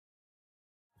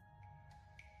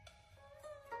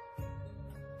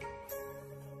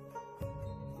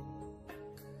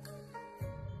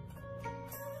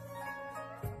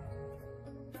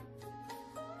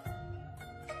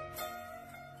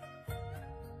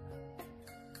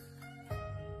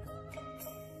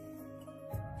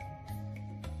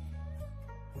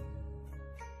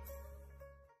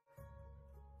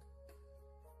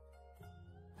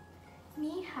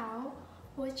hao,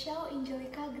 wo ciao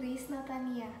Angelica Grace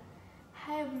Natania.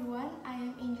 Hi everyone, I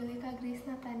am Angelica Grace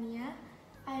Natania.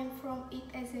 I am from 8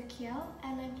 Ezekiel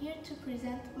and I'm here to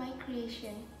present my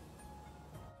creation.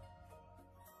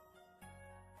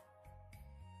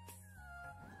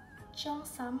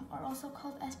 Cheongsam, or also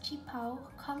called as Qipao,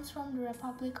 comes from the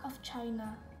Republic of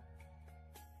China.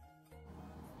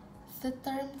 The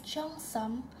term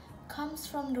Cheongsam comes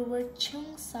from the word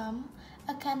Cheongsam,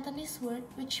 a Cantonese word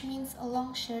which means a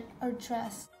long shirt or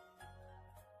dress.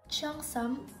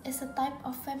 Cheongsam is a type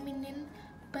of feminine,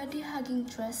 body-hugging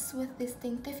dress with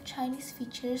distinctive Chinese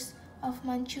features of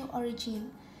Manchu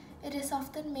origin. It is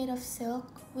often made of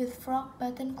silk with frog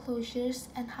button closures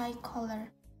and high collar.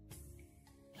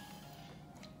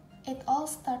 It all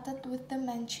started with the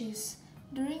Manchus.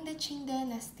 During the Qing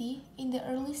dynasty, in the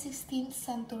early 16th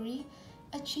century,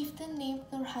 a chieftain named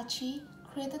Nurhaci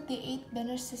created the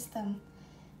 8-banner system.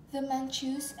 The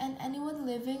Manchus and anyone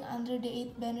living under the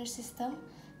 8-banner system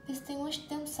distinguished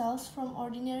themselves from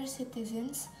ordinary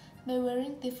citizens by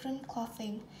wearing different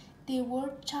clothing. They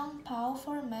wore Chang Pao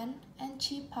for men and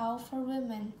Chi Pao for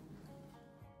women.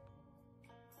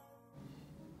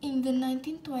 In the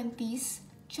 1920s,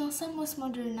 Cheongsam was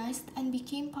modernized and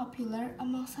became popular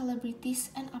among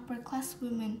celebrities and upper-class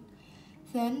women.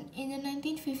 Then, in the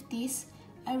 1950s,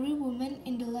 every woman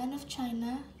in the land of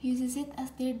China uses it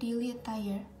as their daily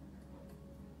attire.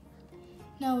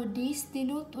 Nowadays, they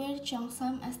don't wear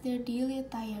cheongsam as their daily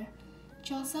attire.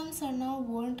 Cheongsams are now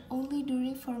worn only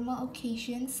during formal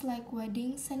occasions like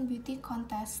weddings and beauty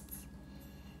contests.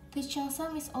 The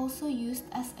cheongsam is also used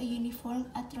as a uniform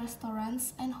at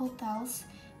restaurants and hotels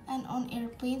and on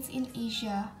airplanes in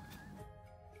Asia.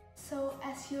 So,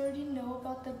 as you already know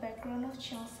about the background of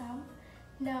cheongsam,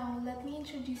 now let me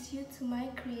introduce you to my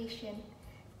creation.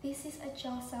 This is a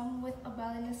cheongsam with a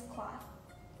balinese cloth.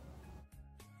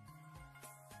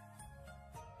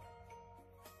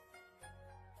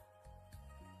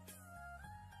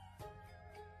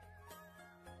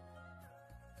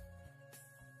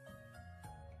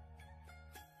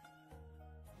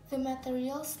 The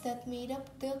materials that made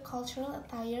up the cultural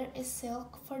attire is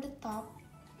silk for the top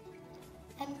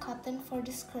and cotton for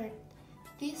the skirt.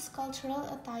 This cultural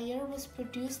attire was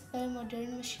produced by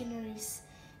modern machineries.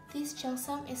 This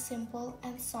cheongsam is simple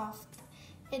and soft.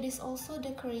 It is also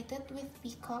decorated with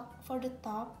peacock for the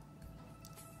top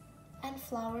and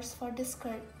flowers for the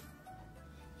skirt.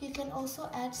 You can also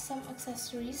add some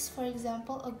accessories, for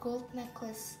example a gold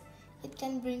necklace. It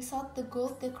can bring out the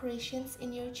gold decorations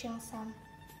in your cheongsam.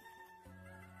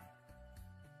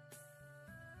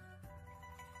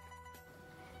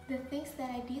 The things that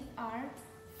I did are,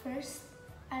 first,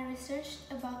 I researched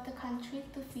about the country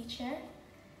to feature,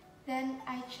 then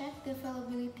I checked the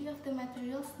availability of the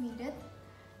materials needed,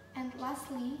 and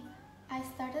lastly, I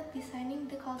started designing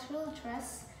the cultural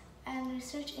dress and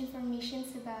research information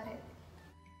about it.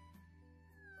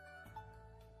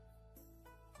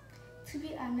 To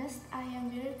be honest, I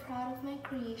am very proud of my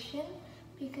creation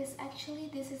because actually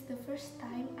this is the first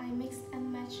time I mixed and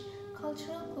matched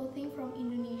cultural clothing from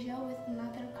Indonesia with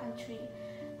another country.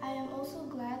 I am also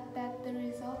glad that the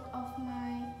result of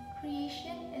my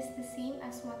creation is the same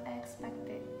as what I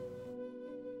expected.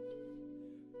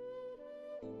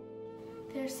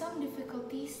 There are some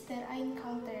difficulties that I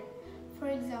encountered. For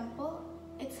example,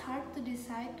 it's hard to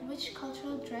decide which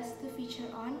cultural dress to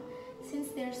feature on since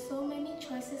there are so many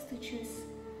choices to choose.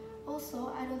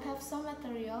 Also, I don't have some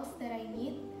materials that I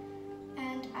need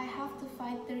and I have to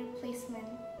find the replacement.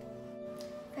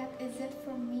 That is it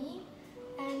from me,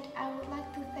 and I would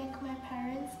like to thank my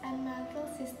parents and my little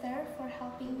sister for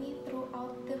helping me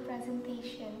throughout the presentation.